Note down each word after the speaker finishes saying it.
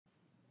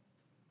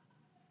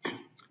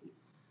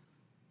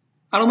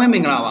အားလုံးပဲမ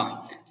င်္ဂလာပါ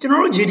ကျွန်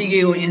တော်တို့ JDK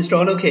ကို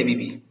install လုပ်ခဲ့ပြီး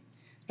ပြီ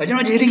ဒါကျွန်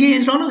တော် JDK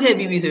install လုပ်ခဲ့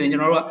ပြီးပြီဆိုရင်ကျွ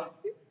န်တော်တို့က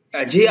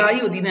JRE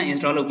ကိုတည်တံ့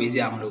install လုပ်ပေးစ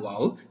ရာမလိုပါ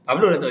ဘူးဘာဖြ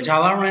စ်လို့လဲဆိုတော့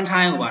Java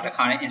runtime ကိုပါတစ်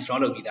ခါနဲ့ install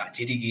လုပ်ပြီးသား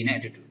JDK နဲ့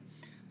အတူတူ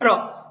အဲ့တော့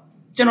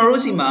ကျွန်တော်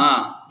တို့စီမှာ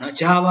เนาะ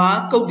Java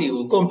code တွေ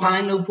ကို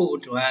compile လုပ်ဖို့အ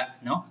တွက်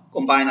เนาะ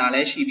compiler လ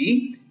ည်းရှိပြီ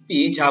ပြီး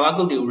ရင် Java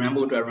code တွေကို run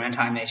ဖို့အတွက်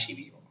runtime လည်းရှိ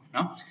ပြီပေါ့เน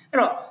าะအဲ့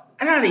တော့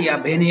အဲ့ဒါတွေက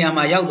ဘယ်နေရာ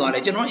မှာရောက်သွားလဲ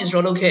ကျွန်တော်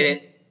install လုပ်ခဲ့တဲ့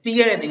ပြီး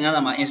ခဲ့တဲ့သင်ခန်း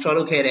စာမှာ install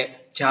လုပ်ခဲ့တဲ့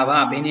Java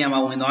ကဘယ်နေရာမှာ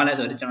ဝင်သွားလဲ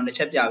ဆိုတော့ကျွန်တော်တစ်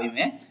ချက်ပြပေးမ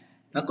ယ်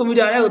နော်ကွန်ပျူ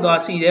တာထဲကိုသွား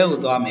C ထဲကို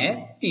သွားမယ်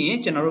ပြီးရင်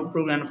ကျွန်တော်တို့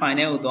program file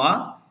ထဲကိုသွား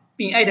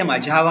ပြီးရင်အဲ့ထဲမှာ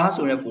Java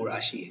ဆိုတဲ့ folder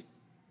ရှိတယ်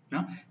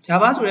နော်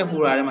Java ဆိုတဲ့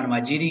folder ထဲမှာဒီမှာ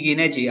JDK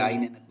နဲ့ JRE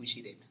နဲ့နှစ်ခုရှိ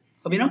တယ်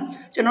ဟုတ်ပြီနော်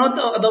ကျွန်တော်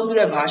တို့အသုံးပြု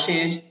တဲ့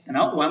version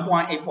နော်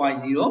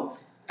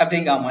 1.8.0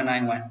 update က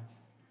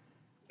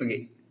191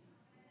 okay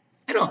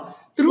အဲ့တော့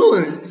သူတို့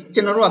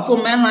ကျွန်တော်တို့က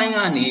command line က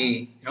နေ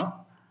နော်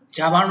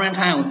Java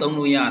runtime ကိုသုံး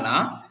လို့ရ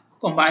လား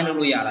compile လုပ်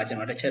လို့ရလားကျွန်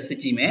တော်တစ်ချက်စစ်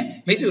ကြည့်မယ်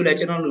မိတ်ဆွေလည်း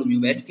ကျွန်တော်လို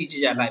မျိုးပဲတိကျ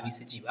ကျလိုက်ပြီးစ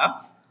စ်ကြည့်ပါ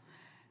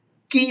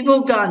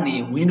keyboard ကနေ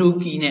window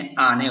key နဲ့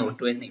R နဲ့ကို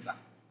တွဲနှိပ်ပါ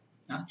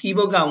နော်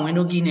keyboard က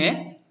window key နဲ့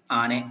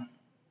R နဲ့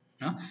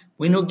နော်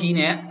window key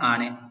နဲ့ R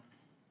နဲ့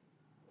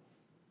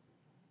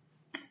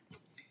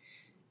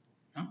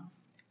နော်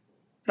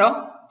တော့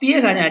ပြီးရ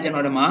ခါကျကျွန်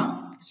တော်ဒီမှာ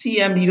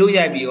CMD လို့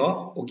ရိုက်ပြီးတော့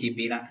okay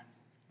ပေးလိုက်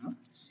နော်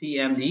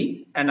CMD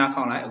enter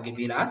ခေါက်လိုက် okay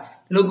ပေးလိုက်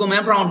ဒီလို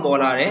command prompt ပေါ်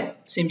လာတယ်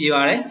အဆင်ပြေ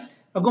ပါတယ်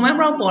command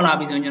prompt ပေါ်လာ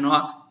ပြီဆိုရင်ကျွန်တော်က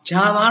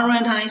Java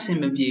runtime အဆင်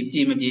မပြေ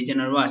ကျွန်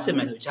တော်တို့ကစစ်မ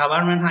ယ်ဆို Java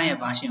runtime ရဲ့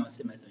version ကိုစ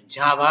စ်မယ်ဆိုရင်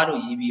Java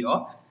လို့ရေးပြီး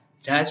တော့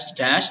dash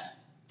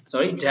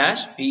var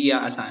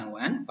assign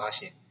 1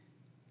 version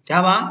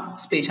Java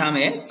space ချမ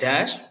ယ်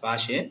dash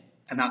version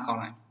အနာခေါက်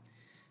လိုက်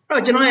အဲ့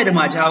တော့ကျွန်တော်ရဲ့ဒီ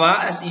မှာ Java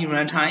SE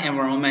runtime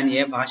environment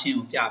ရဲ့ version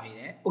ကိုပြပေးတ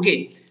ယ် okay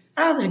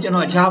အဲ့ဒါဆိုရင်ကျွန်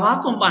တော် Java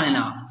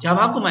compiler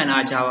Java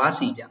C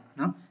ပြ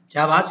နော်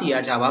Java C က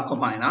Java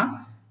compiler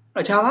အဲ့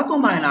တော့ Java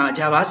compiler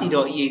Java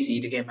C.exe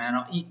တကယ်မှန်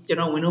တော့ကျွန်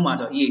တော် Windows မှာ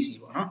ဆို exe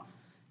ပေါ့နော်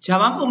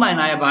Java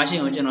compiler ရဲ့ version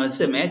ကိုကျွန်တော်စ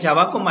စ်မယ်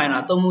Java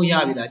compiler သုံးလို့ရ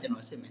ပြီလားကျွန်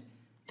တော်စစ်မယ်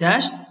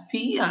dash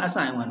var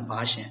assign 1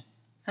 version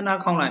အနာ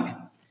ခေါက်လိုက်မယ်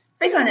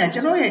အဲ့ခါကျကျွ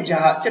န်တော်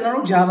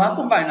တို့ Java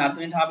compiler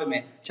သွင်းထားပေးမ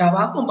ယ်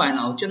Java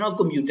compiler ကိုကျွန်တော်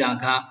ကွန်ပျူတာ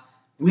က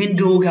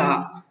Windows က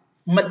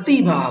မသိ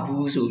ပါ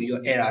ဘူးဆိုပြီး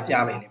တော့ error ပြ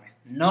ပေးနေမယ်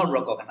not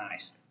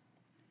recognized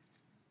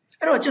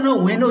အဲ့တော့ကျွန်တော်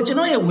ရဲ့ Windows ကျွန်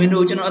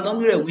တော်အသုံး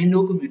ပြုတဲ့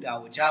Windows ကွန်ပျူတာ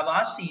ကို Java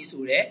C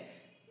ဆိုတဲ့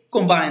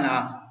compiler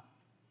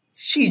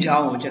ရှိကြော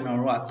င်းကိုကျွန်တော်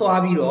တို့က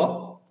သွားပြီးတော့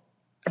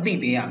အသိ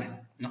ပေးရမယ်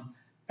နော်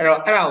အဲ့တော့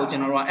အဲ့ဒါကိုကျွ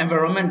န်တော်တို့က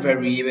environment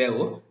variable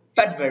ကို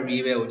path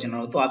variable ကိုကျွန်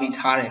တော်တို့သွားပြီး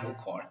ထားတယ်လို့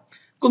ခေါ်တယ်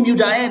ကွန်ပျူ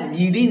တာရဲ့မြ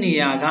ည်သည့်နေ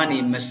ရာကနေ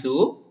မ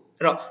ဆို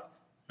အဲ့တော့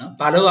နော်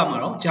ဘာလို့ရမှာ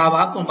တော့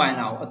Java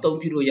compiler ကိုအသုံး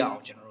ပြုလို့ရအော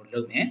င်ကျွန်တော်တို့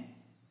လုပ်မယ်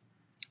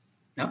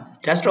နော်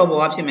desktop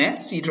ပေါ်ကဖြစ်မယ်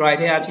C drive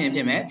ထဲကဖြ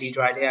စ်မယ် D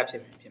drive ထဲကဖြ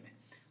စ်မယ်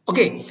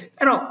okay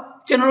အဲ့တော့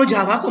ကျွန်တော်တို့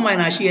Java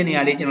compiler ရှိတဲ့နေ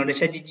ရာလေးကျွန်တော်တစ်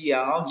ချက်ကြည့်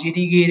အောင်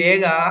JDK ထဲ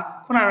က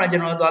ခုနကကျွ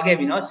န်တော်သွားခဲ့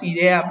ပြီနော် C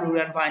ထဲက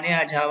program file ထဲက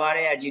Java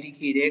ထဲက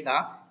JDK ထဲက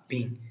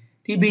bin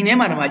ဒီ bin ထဲ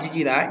မှာဒီမှာကြ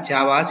ည့်လိုက်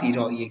Java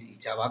C.exe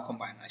Java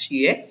compiler ရှိ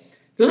ရဲ့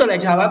သို့တော်လ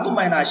ည်း Java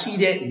compiler ရှိ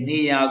တဲ့နေ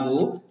ရာ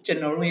ကိုကျွန်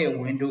တော်တို့ရဲ့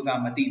Windows က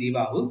မသိသေး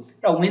ပါဘူး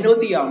အဲ့တော့ Windows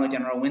သိအောင်လို့ကျွ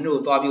န်တော်တို့ Windows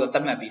ကိုသွားပြီးတော့သ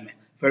တ်မှတ်ပေးမယ်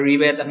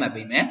variable သတ်မှတ်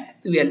ပေးမယ်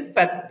သူရဲ့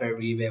path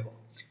variable ပေါ့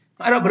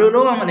အဲ့တော့ဘယ်လို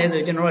လုပ်ရမလဲဆို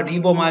ရင်ကျွန်တော်တို့ဒီ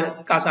ပေါ်မှာ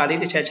cursor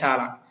လေးတစ်ချက်ချ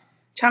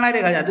လိုက်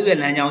တဲ့အခါကျသူ့ရဲ့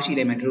လမ်းကြောင်းရှိ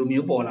လိမ့်မယ်ဒီလို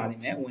မျိုးပေါ်လာလိ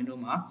မ့်မယ် Windows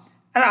မှာ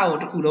အဲ့ဒါကို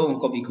တစ်ခုလုံးကို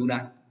copy ကူးလို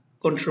က်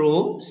control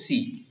C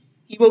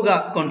keyboard က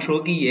control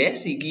key ရဲ့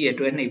C key ရဲ့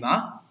တွဲနှိပ်ပါ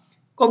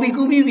copy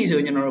ကူးပြီးပြီဆို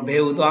ရင်ကျွန်တော်တို့ဘ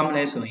ယ်ကိုသွားမ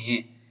လဲဆိုရ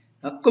င်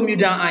နော်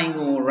computer icon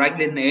ကို right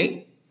click နှိပ်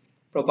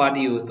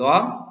property ကို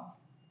သွား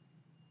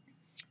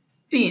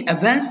ပြီးရင်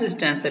advanced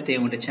system setting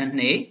ကိုတစ်ချက်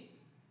နှိပ်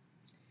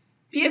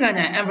ပြီးအခါ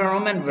ကျရင်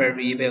environment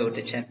variable ကိုတ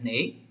စ်ချက်နှိ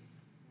ပ်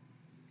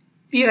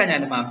ပြီးအခါကျရ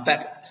င်ဒီမှာ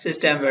path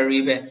system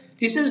variable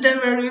ဒီ system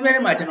variable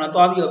မှာကျွန်တော်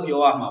သွားပြီးတော့ပြော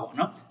ရမှာပေါ့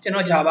နော်ကျွန်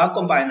တော် Java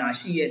compiler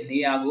ရှိရဲ့နေ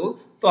ရာကို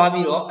သွား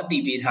ပြီးတော့အတ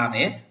ည်ပေးထားမ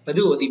ယ်ဘယ်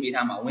သူ့ကိုအတည်ပေး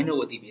ထားမှာ Windows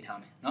ကိုအတည်ပေးထား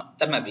မယ်နော်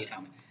သတ်မှတ်ပေး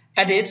ထားမယ်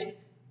edit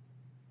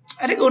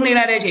ကိုနှိပ်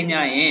လိုက်တဲ့အချိန်ကျ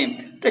ရင်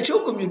တ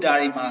ချို့ကွန်ပျူတာ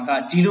တွေမှာက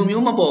ဒီလို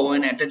မျိုးမပေါ်ဘဲ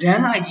နဲ့တဒ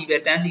န်းလိုက်ကြီးပဲ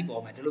တန်းစီ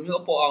ပေါ်မယ်ဒီလိုမျိုး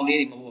အပေါ်အောင်လေး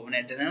တွေမပေါ်ဘဲ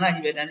နဲ့တဒန်းလိုက်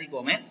ကြီးပဲတန်းစီ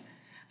ပေါ်မယ်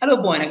အဲ့လို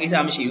ပေါ်ရင်လည်းကိစ္စ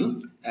မရှိဘူး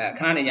ခ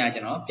ဏနေကြကျွ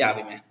န်တော်ပြ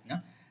ပေးမယ်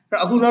နော်အဲ့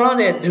တော့အခုလောလော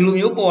ဆယ်ဒီလို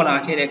မျိုးပေါ်လာ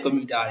ခဲ့တဲ့ကွန်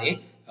ပျူတာတွေ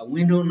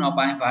Windows နောက်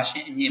ပိုင်း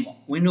version အမြင့်ပေါ့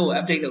Windows ကို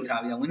update လုပ်ထား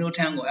ပြီးသား Windows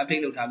 10ကို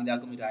update လုပ်ထားပြီးသား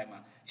ကွန်ပျူတာတွေမှာ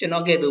ကျွန်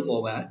တော်ကဲ့သို့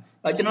ပေါ်ပါ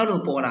ကျွန်တော်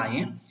တို့ပေါ်လာရ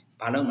င်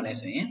ဘာလုပ်မလဲ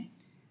ဆိုရင်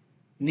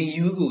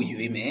new ကို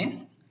ရွေးမယ်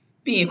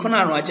ပြီးရင်ခုန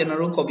ကတော့ကျွန်တော်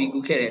တို့ copy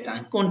ကူးခဲ့တဲ့အတို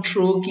င်း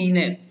control key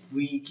နဲ့ v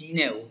key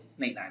နဲ့ကို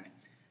နှိပ်လိုက်မယ်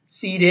C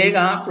ထဲက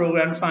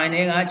program file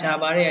ထဲက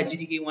Java ထဲက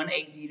GTK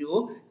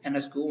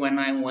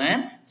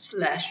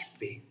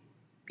 180_191/bin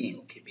ပြီးရင်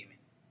okay ပေးမယ်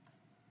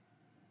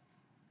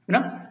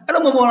နော်အဲ့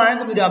လိုမပေါ်လာတဲ့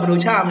ကွန်ပျူတာဘယ်လို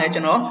ချရမလဲ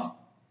ကျွန်တော်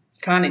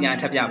ခဏနေကြ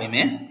ထပ်ပြပေးမ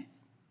ယ်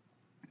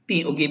ပြီး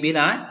ရင် okay ပေး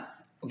လိုက်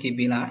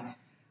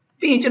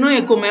ပြီးရင်ကျွန်တော်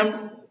ရဲ့ command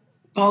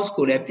box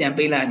ကိုလည်းပြန်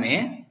ပေးလိုက်မယ်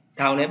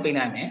ဒါကိုလည်းပေး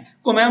လိုက်မယ်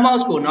command box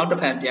ကိုနောက်တစ်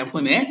ဖက်ပြန်ဖွ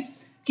င့်မယ်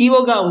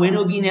keyboard က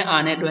window key နဲ့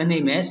R နဲ့တွဲနှိ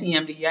ပ်မယ်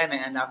CMD ရိုက်မ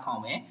ယ် enter ခေါ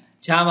က်မယ်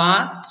Java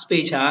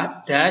space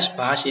dash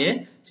version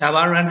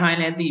Java runtime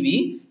လည်းသိပြီ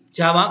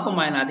Java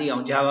compiler သိအော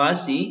င် Java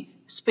C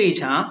space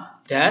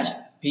dash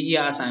ver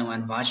assign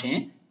 1 version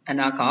အ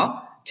နောက်ခေါက်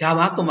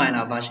Java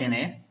compiler version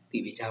နဲ့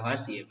ပြီးပြီ Java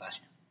C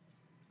version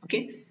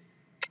okay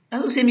အဲ့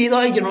လိုအဆင်ပြေ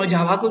တော့ကျွန်တော်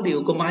Java code တွေ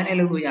ကို combine လိုက်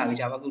လုပ်လို့ရပြီ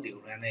Java code တွေ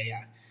ကို run လိုက်ရ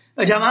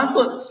ပြီ Java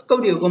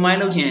code တွေကို combine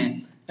လုပ်ခြင်း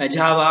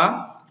Java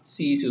C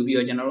ဆိုပြီး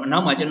တော့ကျွန်တော်တို့အနော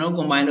က်မှာကျွန်တော်တို့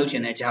combine လုပ်ခြ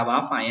င်းတဲ့ Java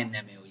file ရဲ့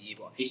နာမည်ကိုရေး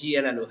ပေါ့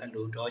HTML လို့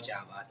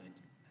hello.java ဆိုရင်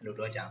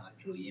hello.java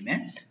လို့ရေးမယ်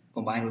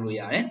combine လုပ်လို့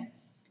ရတယ်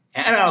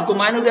အဲ့ဒါ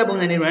combine လုပ်တဲ့ပုံ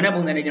စံတွေ run တဲ့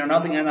ပုံစံတွေကျွန်တော်နော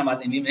က်သင်ခန်းစာမှာ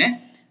သင်ပေးမယ်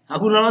အ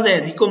ခုလောလောဆယ်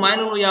ဒီ combine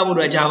လုပ်လို့ရဖို့အ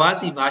တွက် Java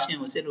C version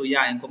ကိုစစ်လို့ရ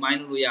ရင် combine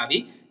လုပ်လို့ရပြီ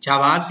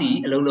Java C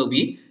အလုပ်လုပ်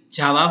ပြီး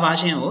Java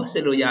version ကိုစ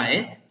စ်လို့ရရ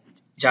င်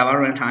Java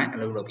runtime အ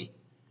လုပ်လုပ်ပြီး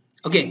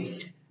okay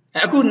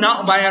အခုနောက်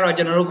အပိုင်းကတော့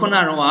ကျွန်တော်တို့ခုန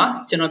ကတော့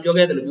ကျွန်တော်ပြော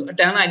ခဲ့သလိုမျိုးအ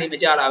တန်းလိုက်လေးမ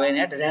ကြလာပဲ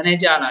နဲ့တန်းနဲ့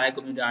ကြလာတဲ့ကွ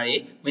န်ပျူတာတွေ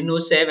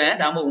Windows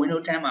 7ဒါမှမဟုတ်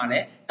Windows 10မှာလ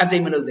ည်း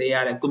update မလုပ်သေးရ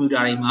တဲ့ကွန်ပျူ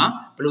တာတွေမှာ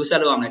ဘယ်လိုဆက်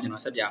လုပ်အောင်လဲကျွန်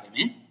တော်ဆက်ပြပေးမ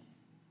ယ်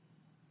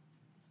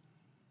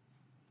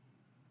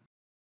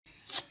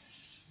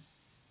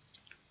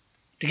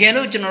တကယ်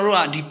လို့ကျွန်တော်တို့က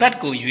ဒီ path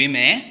ကိုရွေးမ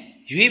ယ်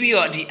ရွေးပြီး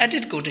တော့ဒီ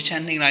edit ကိုတစ်ချ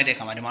က်နှိပ်လိုက်တဲ့အ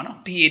ခါမှာဒီမှာနော်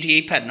PATA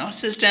path နော်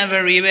system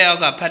variable အော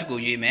က်က path ကို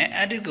ရွေးမယ်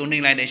edit ကိုနှိ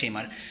ပ်လိုက်တဲ့အချိန်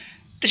မှာ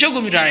တချို့ကွ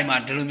န်ပျူတာတွေမှာ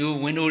ဒီလိုမျိုး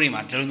Windows တွေ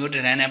မှာဒီလိုမျိုးတ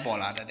န်းနဲ့ပေါ်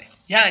လာတတ်တယ်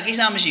ရတယ်ကိစ္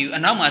စမရှိဘူး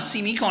အနောက်မှာ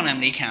semi-column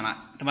လေးခံလိုက်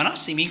ဒီမှာနော်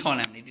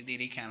semi-column လေးတေးသေး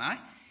လေးခံလိုက်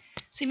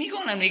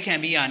semi-column လေးခံ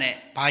ပြီးရတဲ့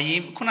ဘာရေး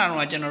ခုနက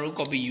တော့ကျွန်တော်တို့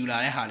copy ယူလာ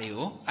တဲ့ဟာလေး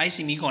ကို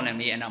semi-column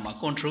လေးရဲ့အနောက်မှာ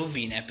control V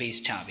နဲ့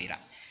paste ချပေးလို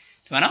က်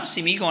ဒီမှာနော်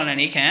semi-column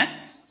လေးခံ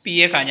ပြီး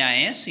ရခါကျရ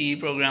င် C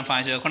program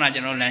file ဆိုတော့ခုနကျွ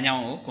န်တော်လမ်းကြော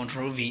င်းကို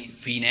control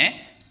V နဲ့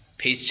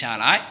paste ချ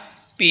လိုက်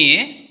ပြီးရ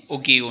င်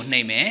OK ကိုနှိ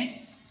ပ်မယ်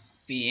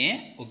ပြီးရင်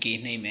OK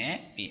နှိပ်မယ်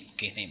ပြီး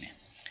OK နှိပ်မယ်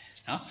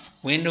နော်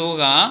Windows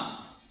က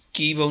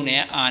keyboard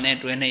နဲ့ R နဲ့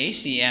တွဲနှိပ်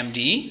CMD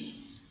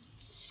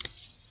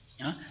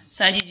နော်စ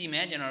မ်းကြည့်ကြည့်မ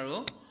ယ်ကျွန်တော်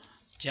တို့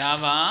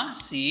Java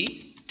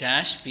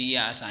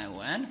C-VR assign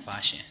 1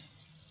 version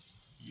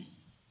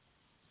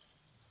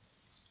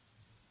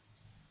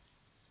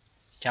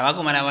Java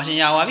compiler version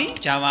ရပါပြီ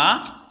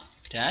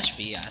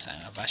Java-VR assign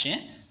 1 version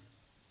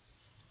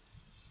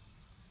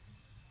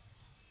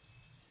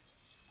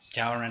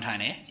Java runtime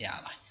နဲ့ရ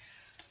ပါတယ်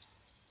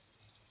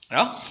အဲ့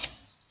တော့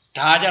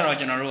ဒါကြတော့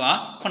ကျွန်တော်တို့က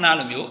ခုန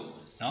လိုမျိုး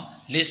เนาะ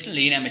list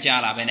လေးနဲ့မကြ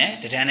လာဘဲနဲ့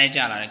တန်းနဲ့ကြ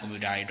လာတဲ့ကွန်ပျူ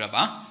တာတွေအတွက်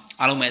ပါ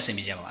အားလုံးပဲအဆင်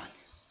ပြေကြပါ